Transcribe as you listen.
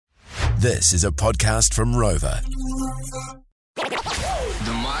This is a podcast from Rover.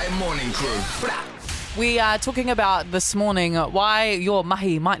 The My Morning Crew. We are talking about this morning why your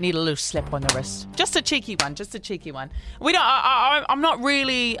mahi might need a little slap on the wrist. Just a cheeky one, We don't. I'm not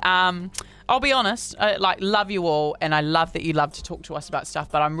really. I'll be honest. Love you all, and I love that you love to talk to us about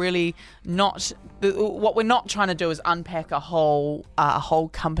stuff. But I'm really not. What we're not trying to do is unpack a whole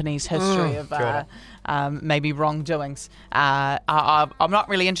company's history of maybe wrongdoings. I'm not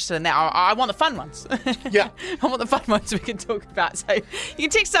really interested in that. I want the fun ones. Yeah. I want the fun ones we can talk about. So you can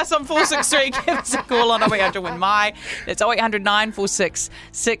text us on 463, give us a call on 0800 Win My. It's 0800 946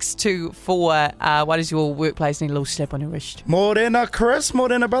 624. Why does your workplace need a little slap on your wrist? Morena, Chris.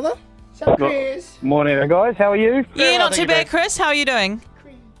 Morena, brother. Morning, guys. How are you? Yeah, not too bad, Chris. How are you doing?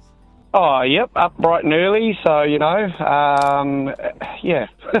 Oh, yep. Up bright and early, so, yeah.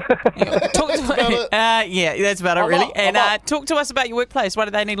 Talk to yeah, that's about it, really. And talk to us about your workplace. Why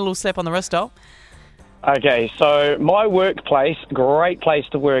do they need a little slap on the wrist, doll? Okay, so my workplace, great place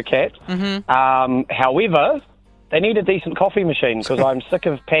to work at. Mm-hmm. However, they need a decent coffee machine because I'm sick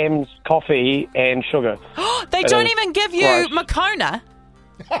of Pam's coffee and sugar. They don't even give you Moccona?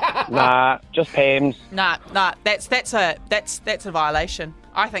 Nah, just Pam's. Nah, that's a violation.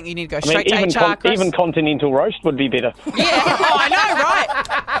 I think you need to go straight to HR, Chris. Even Continental Roast would be better. Yeah, I know,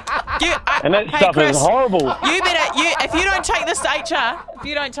 right? And that stuff Chris, is horrible. You better, if you don't take this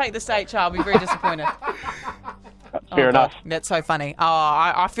to HR, I'll be very disappointed. Fair enough. God, that's so funny. Oh,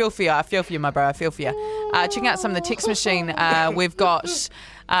 I feel for you, my bro. I feel for you. Checking out some of the text machine. We've got...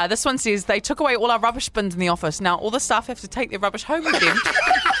 this one says, they took away all our rubbish bins in the office. Now all the staff have to take their rubbish home with them.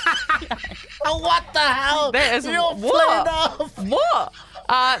 What the hell? That is You're playing off. What?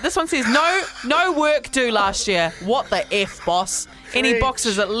 This one says, no work due last year. What the F, boss? Any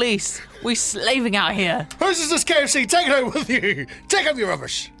boxes at least? We slaving out here. Whose is this KFC? Take it home with you. Take home your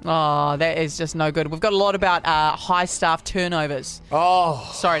rubbish. Oh, that is just no good. We've got a lot about high staff turnovers. Oh.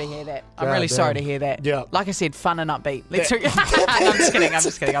 Sorry to hear that. I'm really sorry to hear that. Yeah. Like I said, fun and upbeat. I'm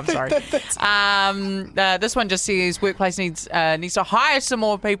just kidding. I'm sorry. This one just says workplace needs to hire some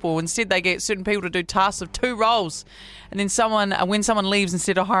more people. Instead, they get certain people to do tasks of 2 roles. And then when someone leaves,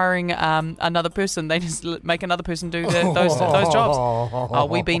 instead of hiring another person, they just make another person do those jobs. Oh,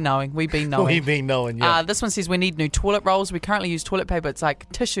 we've been knowing. We've been knowing, yeah. This one says we need new toilet rolls. We currently use toilet paper. It's like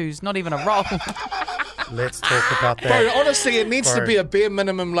tissues, not even a roll. Let's talk about that. Bro, honestly, it needs to be a bare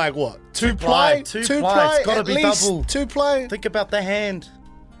minimum, like what? 2-ply? 2-ply. It's got to be double. 2-ply. Think about the hand.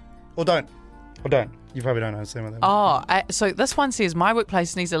 Or don't. You probably don't understand what that means. Oh, so this one says, my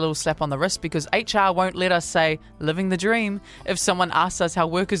workplace needs a little slap on the wrist because HR won't let us say, living the dream, if someone asks us how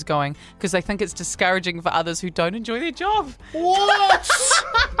work is going because they think it's discouraging for others who don't enjoy their job. What?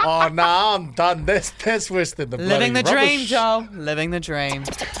 Oh, nah, I'm done. That's worse than the bloody Living the dream, rubbish. Joel. Living the dream.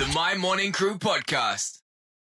 The My Morning Crew podcast.